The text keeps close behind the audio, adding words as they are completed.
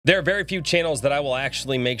There are very few channels that I will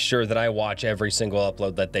actually make sure that I watch every single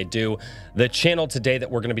upload that they do. The channel today that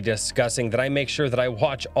we're going to be discussing that I make sure that I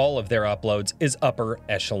watch all of their uploads is Upper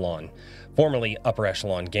Echelon, formerly Upper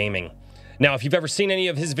Echelon Gaming. Now, if you've ever seen any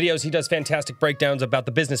of his videos, he does fantastic breakdowns about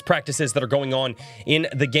the business practices that are going on in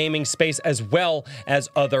the gaming space as well as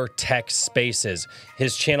other tech spaces.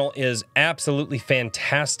 His channel is absolutely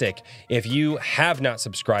fantastic. If you have not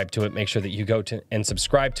subscribed to it, make sure that you go to and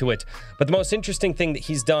subscribe to it. But the most interesting thing that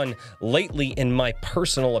he's done lately, in my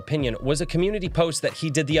personal opinion, was a community post that he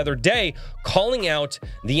did the other day calling out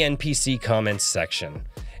the NPC comments section.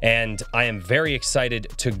 And I am very excited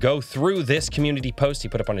to go through this community post he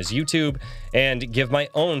put up on his YouTube and give my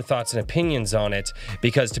own thoughts and opinions on it,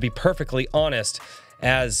 because to be perfectly honest,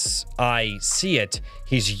 as I see it,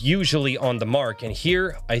 he's usually on the mark, and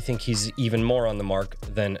here I think he's even more on the mark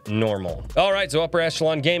than normal. All right, so Upper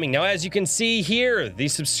Echelon Gaming. Now, as you can see here, the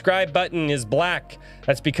subscribe button is black.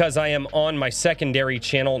 That's because I am on my secondary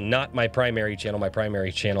channel, not my primary channel. My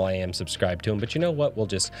primary channel, I am subscribed to him, but you know what? We'll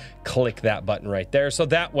just click that button right there, so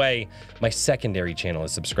that way my secondary channel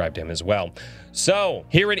is subscribed to him as well. So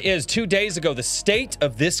here it is, 2 days ago. The state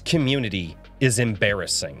of this community is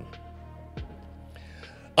embarrassing.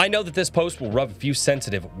 I know that this post will rub a few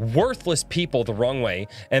sensitive, worthless people the wrong way,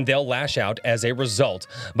 and they'll lash out as a result,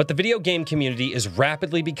 but the video game community is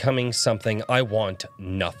rapidly becoming something I want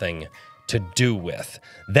nothing to do with.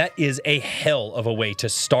 That is a hell of a way to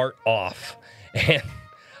start off. And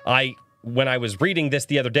when I was reading this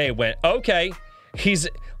the other day, went, okay,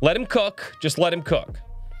 let him cook, just let him cook.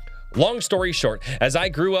 Long story short, as I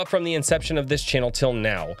grew up from the inception of this channel till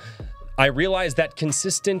now, I realized that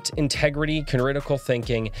consistent integrity, critical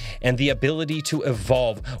thinking, and the ability to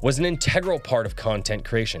evolve was an integral part of content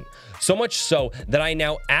creation. So much so that I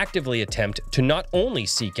now actively attempt to not only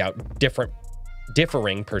seek out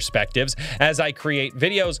differing perspectives as I create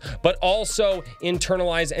videos, but also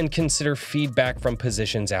internalize and consider feedback from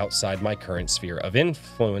positions outside my current sphere of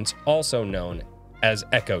influence, also known as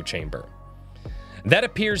echo chamber. That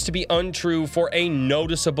appears to be untrue for a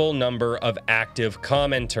noticeable number of active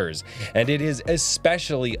commenters, and it is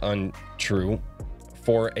especially untrue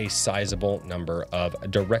for a sizable number of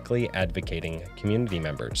directly advocating community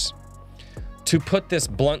members. To put this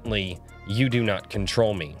bluntly, you do not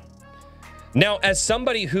control me. Now, as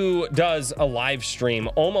somebody who does a live stream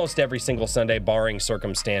almost every single Sunday, barring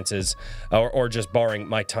circumstances or just barring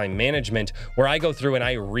my time management, where I go through and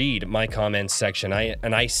I read my comments section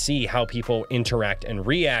and I see how people interact and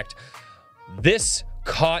react, this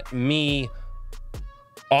caught me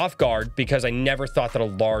off guard because I never thought that a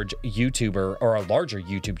large YouTuber or a larger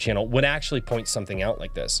YouTube channel would actually point something out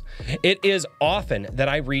like this. It is often that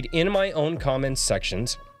I read in my own comments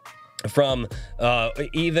sections from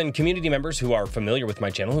even community members who are familiar with my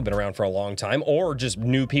channel, who've been around for a long time, or just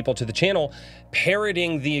new people to the channel,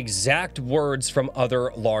 parroting the exact words from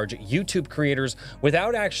other large YouTube creators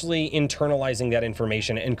without actually internalizing that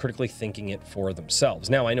information and critically thinking it for themselves.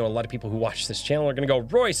 Now, I know a lot of people who watch this channel are going to go,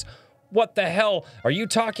 Royce, what the hell? Are you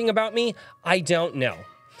talking about me? I don't know.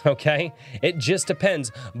 Okay, it just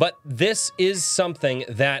depends, but this is something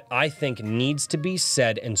that I think needs to be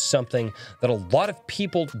said and something that a lot of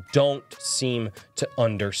people don't seem to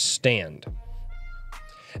understand.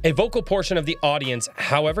 A vocal portion of the audience,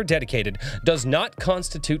 however dedicated, does not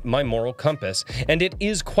constitute my moral compass, and it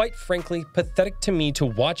is quite frankly pathetic to me to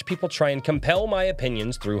watch people try and compel my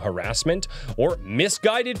opinions through harassment or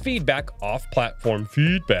misguided feedback, off-platform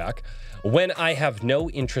feedback, when I have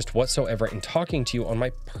no interest whatsoever in talking to you on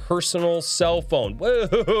my personal cell phone.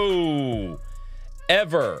 Whoa!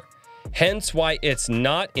 Ever. Hence why it's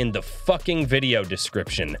not in the fucking video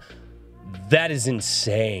description. That is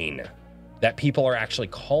insane that people are actually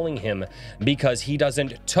calling him because he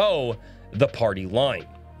doesn't toe the party line,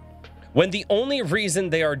 when the only reason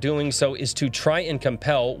they are doing so is to try and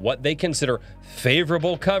compel what they consider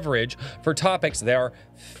favorable coverage for topics they are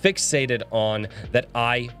fixated on that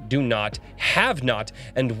I do not, have not,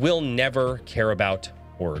 and will never care about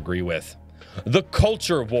or agree with. The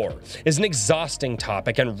culture war is an exhausting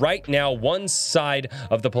topic, and right now one side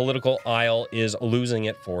of the political aisle is losing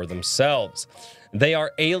it for themselves. They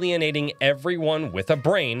are alienating everyone with a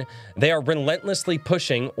brain. They are relentlessly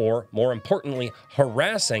pushing, or more importantly,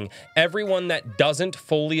 harassing everyone that doesn't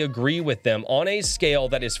fully agree with them on a scale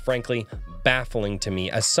that is frankly baffling to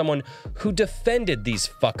me as someone who defended these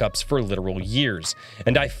fuck-ups for literal years.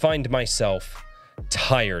 And I find myself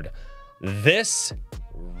tired. This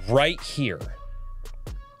right here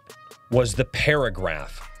was the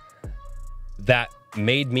paragraph that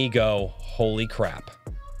made me go, holy crap.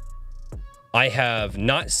 I have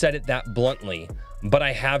not said it that bluntly. But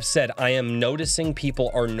I have said I am noticing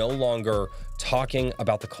people are no longer talking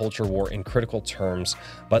about the culture war in critical terms,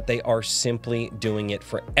 but they are simply doing it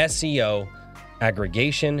for SEO,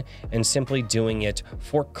 aggregation, and simply doing it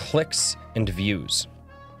for clicks and views.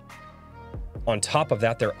 On top of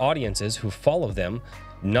that, their audiences who follow them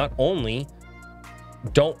not only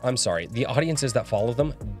the audiences that follow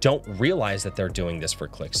them don't realize that they're doing this for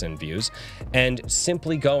clicks and views, and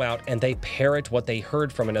simply go out and they parrot what they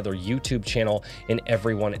heard from another YouTube channel in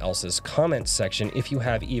everyone else's comment section if you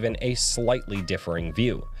have even a slightly differing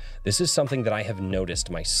view. This is something that I have noticed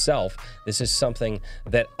myself. This is something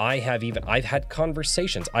that I've had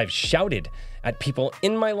conversations. I've shouted at people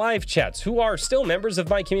in my live chats who are still members of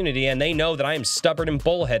my community, and they know that I am stubborn and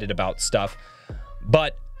bullheaded about stuff.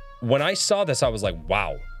 But when I saw this, I was like,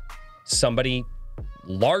 wow, somebody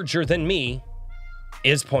larger than me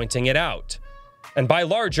is pointing it out. And by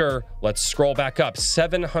larger, let's scroll back up,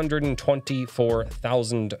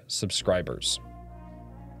 724,000 subscribers.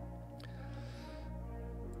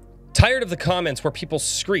 Tired of the comments where people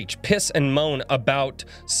screech, piss, and moan about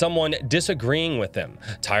someone disagreeing with them.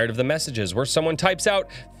 Tired of the messages where someone types out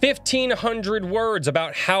 1,500 words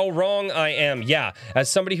about how wrong I am. Yeah, as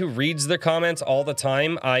somebody who reads the comments all the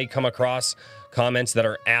time, I come across comments that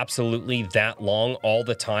are absolutely that long all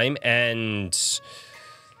the time, and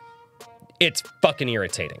it's fucking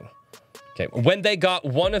irritating. Okay, when they got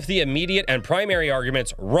one of the immediate and primary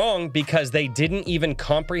arguments wrong because they didn't even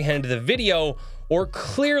comprehend the video or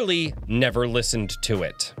clearly never listened to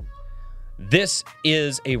it. This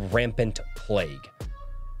is a rampant plague.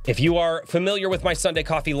 If you are familiar with my Sunday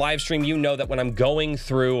Coffee live stream, you know that when I'm going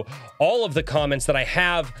through all of the comments that I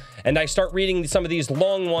have and I start reading some of these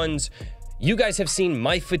long ones, you guys have seen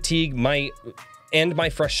my fatigue, my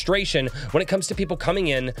frustration when it comes to people coming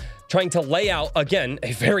in, trying to lay out, again,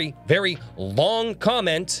 a very, very long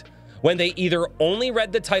comment when they either only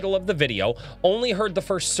read the title of the video, only heard the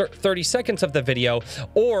first 30 seconds of the video,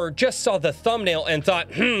 or just saw the thumbnail and thought,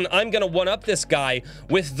 I'm gonna one-up this guy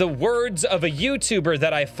with the words of a YouTuber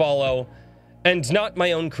that I follow and not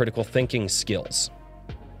my own critical thinking skills.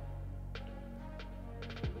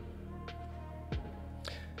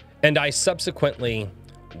 And I subsequently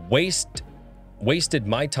wasted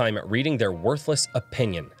my time reading their worthless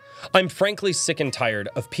opinion. I'm frankly sick and tired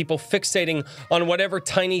of people fixating on whatever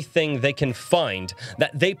tiny thing they can find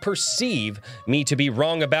that they perceive me to be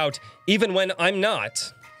wrong about, even when I'm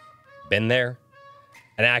not. Been there.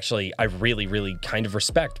 And actually, I really, really kind of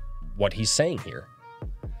respect what he's saying here.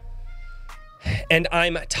 And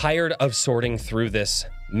I'm tired of sorting through this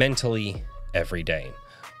mentally every day,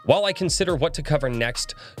 while I consider what to cover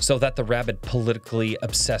next so that the rabid politically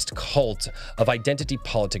obsessed cult of identity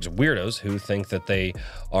politics weirdos who think that they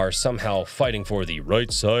are somehow fighting for the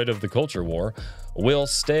right side of the culture war will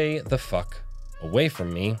stay the fuck away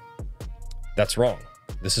from me. That's wrong.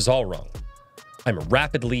 This is all wrong. I'm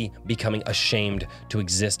rapidly becoming ashamed to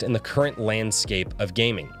exist in the current landscape of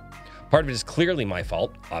gaming. Part of it is clearly my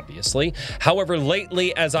fault, obviously. However,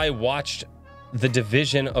 lately, as I watched the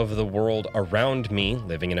division of the world around me,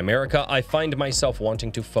 living in America, I find myself wanting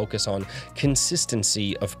to focus on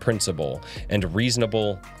consistency of principle and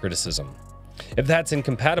reasonable criticism. If that's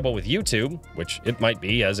incompatible with YouTube, which it might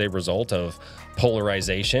be as a result of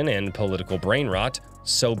polarization and political brain rot,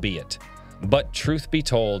 so be it. But truth be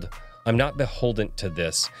told, I'm not beholden to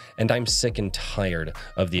this, and I'm sick and tired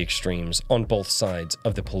of the extremes on both sides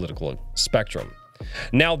of the political spectrum.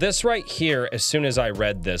 Now, this right here, as soon as I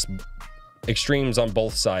read this, extremes on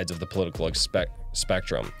both sides of the political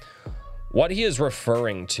spectrum, what he is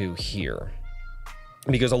referring to here,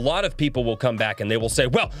 because a lot of people will come back and they will say,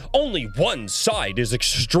 well, only one side is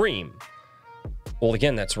extreme. Well,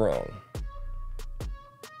 again, that's wrong.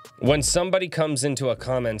 When somebody comes into a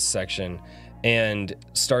comments section and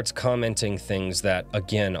starts commenting things that,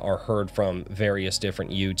 again, are heard from various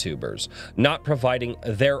different YouTubers, not providing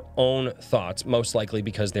their own thoughts, most likely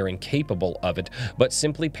because they're incapable of it, but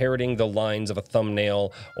simply parroting the lines of a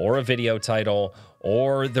thumbnail or a video title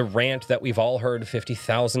or the rant that we've all heard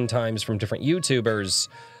 50,000 times from different YouTubers,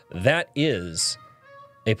 that is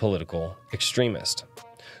a political extremist.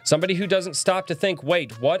 Somebody who doesn't stop to think,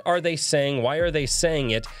 wait, what are they saying? Why are they saying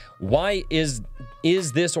it? Why is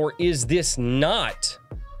this or is this not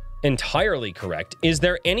entirely correct? Is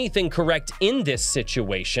there anything correct in this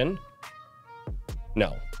situation?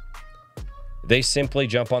 No. They simply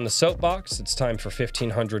jump on the soapbox. It's time for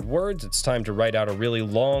 1,500 words. It's time to write out a really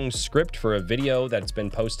long script for a video that's been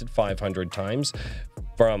posted 500 times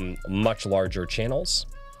from much larger channels.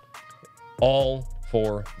 All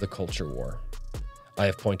for the culture war. I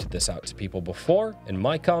have pointed this out to people before in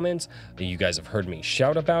my comments. You guys have heard me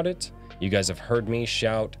shout about it. You guys have heard me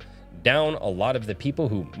shout down a lot of the people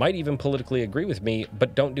who might even politically agree with me,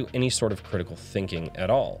 but don't do any sort of critical thinking at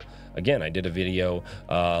all. Again, I did a video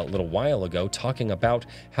a little while ago talking about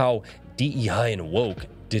how DEI and woke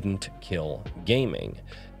didn't kill gaming.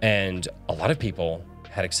 And a lot of people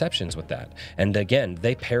had exceptions with that. And again,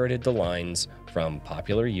 they parroted the lines from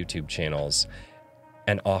popular YouTube channels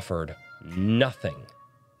and offered nothing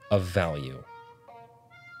of value.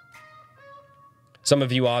 Some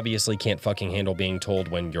of you obviously can't fucking handle being told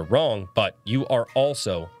when you're wrong, but you are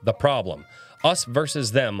also the problem. Us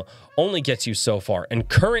versus them only gets you so far. And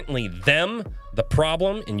currently them, the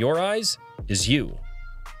problem in your eyes, is you.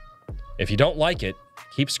 If you don't like it,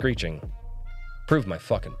 keep screeching. Prove my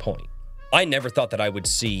fucking point. I never thought that I would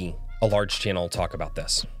see a large channel talk about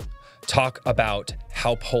this. Talk about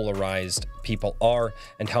how polarized people are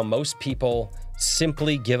and how most people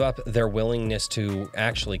simply give up their willingness to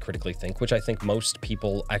actually critically think, which I think most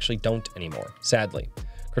people actually don't anymore, sadly.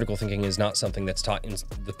 Critical thinking is not something that's taught in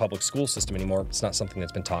the public school system anymore. It's not something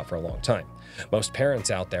that's been taught for a long time. Most parents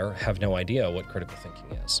out there have no idea what critical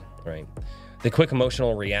thinking is, right? The quick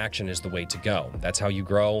emotional reaction is the way to go. That's how you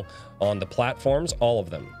grow on the platforms, all of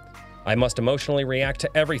them. I must emotionally react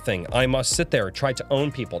to everything. I must sit there, try to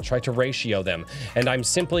own people, try to ratio them, and I'm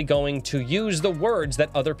simply going to use the words that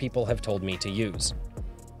other people have told me to use.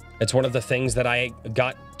 It's one of the things that I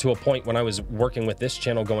got to a point when I was working with this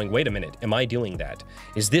channel going, wait a minute, am I doing that?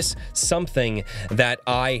 Is this something that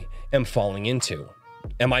I am falling into?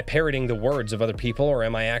 Am I parroting the words of other people, or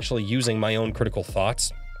am I actually using my own critical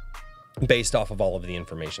thoughts based off of all of the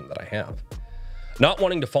information that I have? Not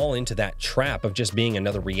wanting to fall into that trap of just being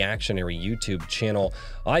another reactionary YouTube channel,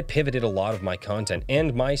 I pivoted a lot of my content,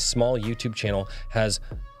 and my small YouTube channel has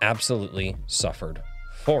absolutely suffered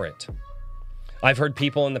for it. I've heard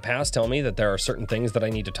people in the past tell me that there are certain things that I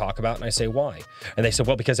need to talk about, and I say, why? And they said,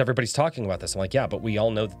 well, because everybody's talking about this. I'm like, yeah, but we all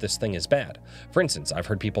know that this thing is bad. For instance, I've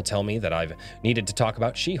heard people tell me that I've needed to talk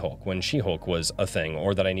about She-Hulk when She-Hulk was a thing,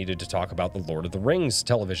 or that I needed to talk about the Lord of the Rings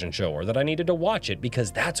television show, or that I needed to watch it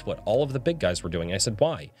because that's what all of the big guys were doing. I said,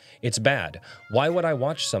 why? It's bad. Why would I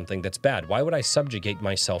watch something that's bad? Why would I subjugate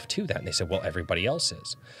myself to that? And they said, well, everybody else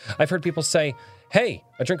is. I've heard people say, hey,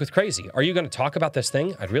 A Drink with Crazy, are you going to talk about this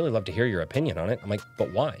thing? I'd really love to hear your opinion on it. I'm like,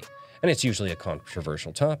 but why? And it's usually a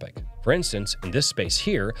controversial topic. For instance, in this space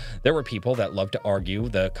here, there were people that love to argue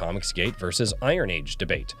the Comicsgate versus Iron Age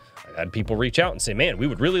debate. I've had people reach out and say, man, we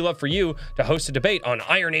would really love for you to host a debate on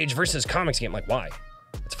Iron Age versus Comicsgate. I'm like, why?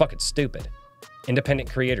 It's fucking stupid.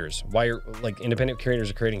 Independent creators. Why are, like, independent creators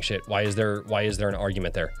are creating shit? Why is there an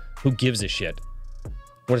argument there? Who gives a shit?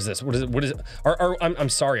 What is this? What is it? I'm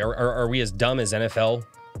sorry. Are we as dumb as NFL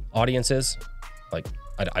audiences? Like,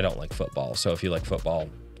 I don't like football. So if you like football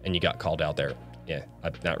and you got called out there, yeah,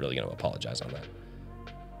 I'm not really going to apologize on that.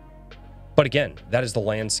 But again, that is the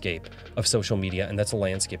landscape of social media, and that's the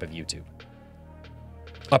landscape of YouTube.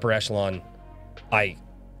 Upper Echelon, I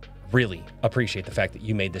really appreciate the fact that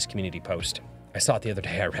you made this community post. I saw it the other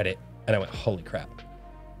day. I read it and I went, holy crap.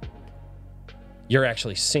 You're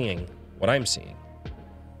actually seeing what I'm seeing.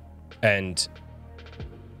 And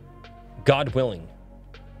God willing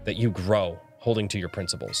that you grow holding to your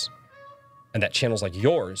principles, and that channels like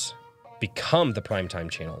yours become the primetime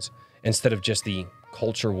channels instead of just the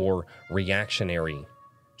culture war reactionary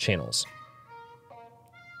channels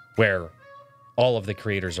where all of the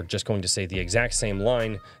creators are just going to say the exact same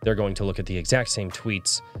line. They're going to look at the exact same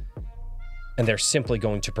tweets, and they're simply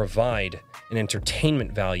going to provide an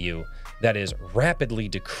entertainment value that is rapidly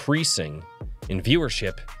decreasing in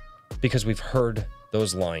viewership because we've heard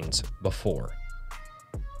those lines before.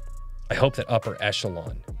 I hope that Upper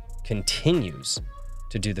Echelon continues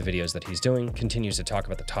to do the videos that he's doing, continues to talk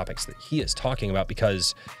about the topics that he is talking about,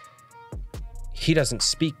 because he doesn't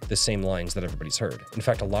speak the same lines that everybody's heard. In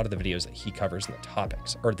fact, a lot of the videos that he covers and the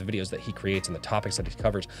topics, or the videos that he creates and the topics that he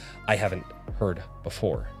covers, I haven't heard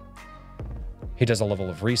before. He does a level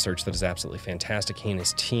of research that is absolutely fantastic. He and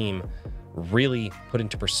his team really put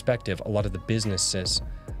into perspective a lot of the businesses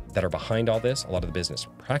that are behind all this, a lot of the business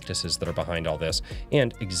practices that are behind all this,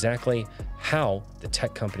 and exactly how the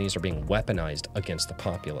tech companies are being weaponized against the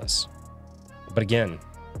populace. But again,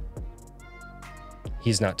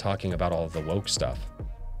 he's not talking about all of the woke stuff.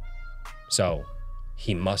 So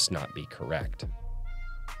he must not be correct.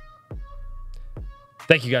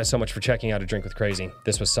 Thank you guys so much for checking out A Drink with Crazy.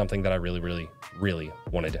 This was something that I really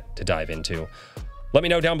wanted to dive into. Let me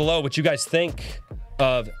know down below what you guys think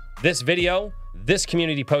of this video, this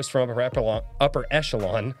community post from Upper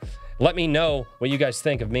Echelon. Let me know what you guys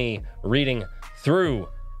think of me reading through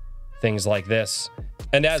things like this.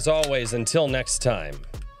 And as always, until next time.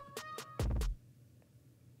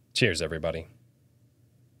 Cheers, everybody.